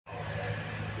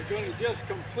going to just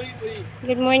completely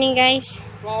Good morning, guys.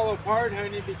 fall apart,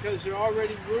 honey, because they're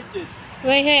already rooted.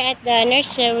 We're here at the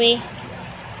nursery.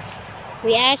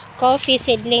 We asked coffee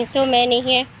seedlings, so many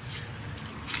here.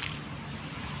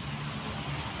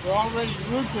 They're already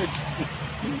rooted.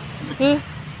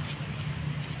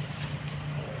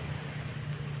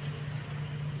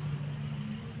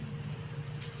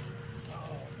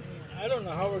 I don't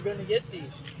know how we're going to get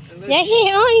these. They're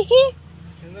here, oh, here.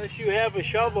 Unless you have a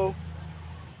shovel.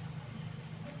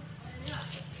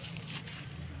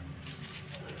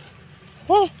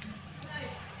 There.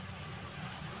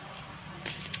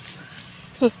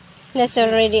 That's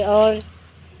already old.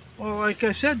 Well, like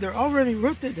I said, they're already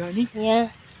rooted, honey.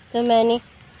 Yeah, so many.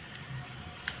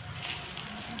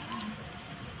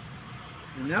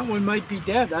 And that one might be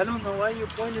dead. I don't know why you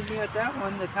pointed me at that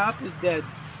one. The top is dead.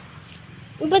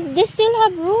 But they still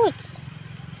have roots.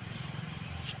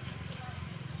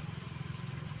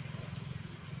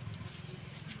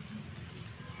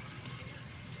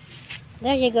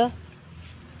 There you go.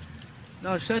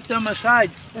 No, set them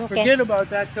aside. Okay. Forget about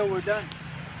that till we're done.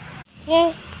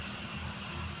 Yeah.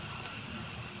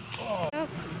 Oh.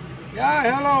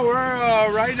 Yeah, hello.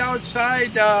 We're right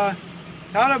outside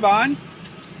Talibon,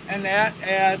 and at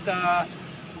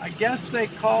I guess they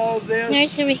call this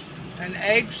Nursery. an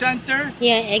egg center.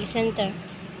 Yeah, egg center.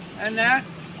 And that,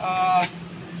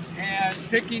 and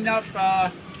picking up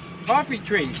coffee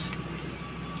trees.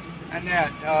 And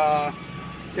that,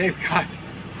 they've got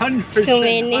hundreds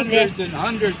and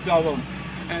hundreds of them.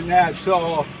 And that,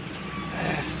 so...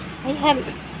 I have,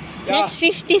 that's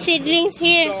 50 seedlings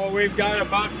here. So we've got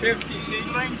about 50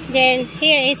 seedlings. Then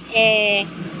here is a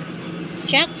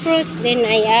jackfruit. Then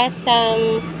I asked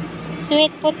some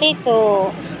sweet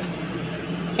potato.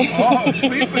 Oh,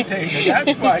 sweet potato.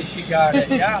 That's why she got it,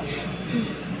 yeah.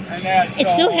 And that,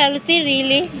 It's so healthy,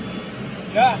 really.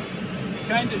 Yeah.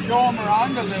 Kind of show them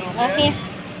around a little bit. Okay.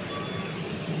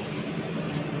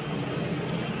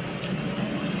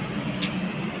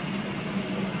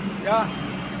 Yeah,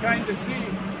 kind of see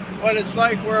what it's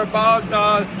like. We're about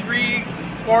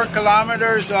 3-4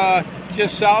 kilometers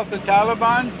just south of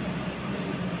Talibon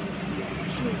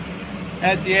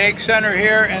at the egg center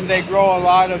here, and they grow a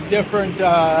lot of different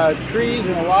trees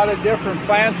and a lot of different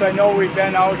plants. I know we've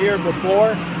been out here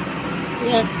before.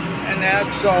 Yeah. And that,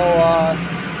 so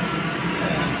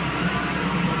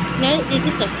No, this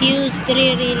is a huge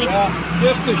tree, really.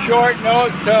 just a short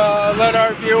note to let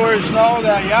our viewers know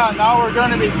that, yeah, now we're going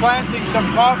to be planting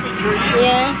some coffee trees.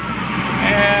 Yeah.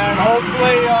 And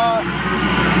hopefully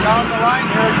down the line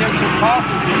here get some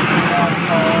coffee trees.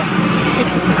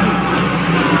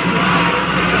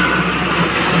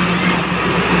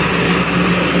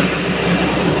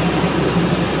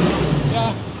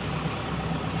 Yeah.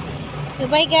 So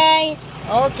bye, guys.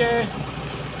 Okay.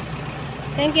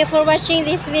 Thank you for watching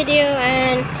this video,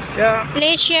 and Yeah.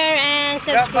 please share and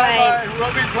Yeah, subscribe. bye-bye.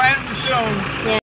 We'll be planting soon. Yeah.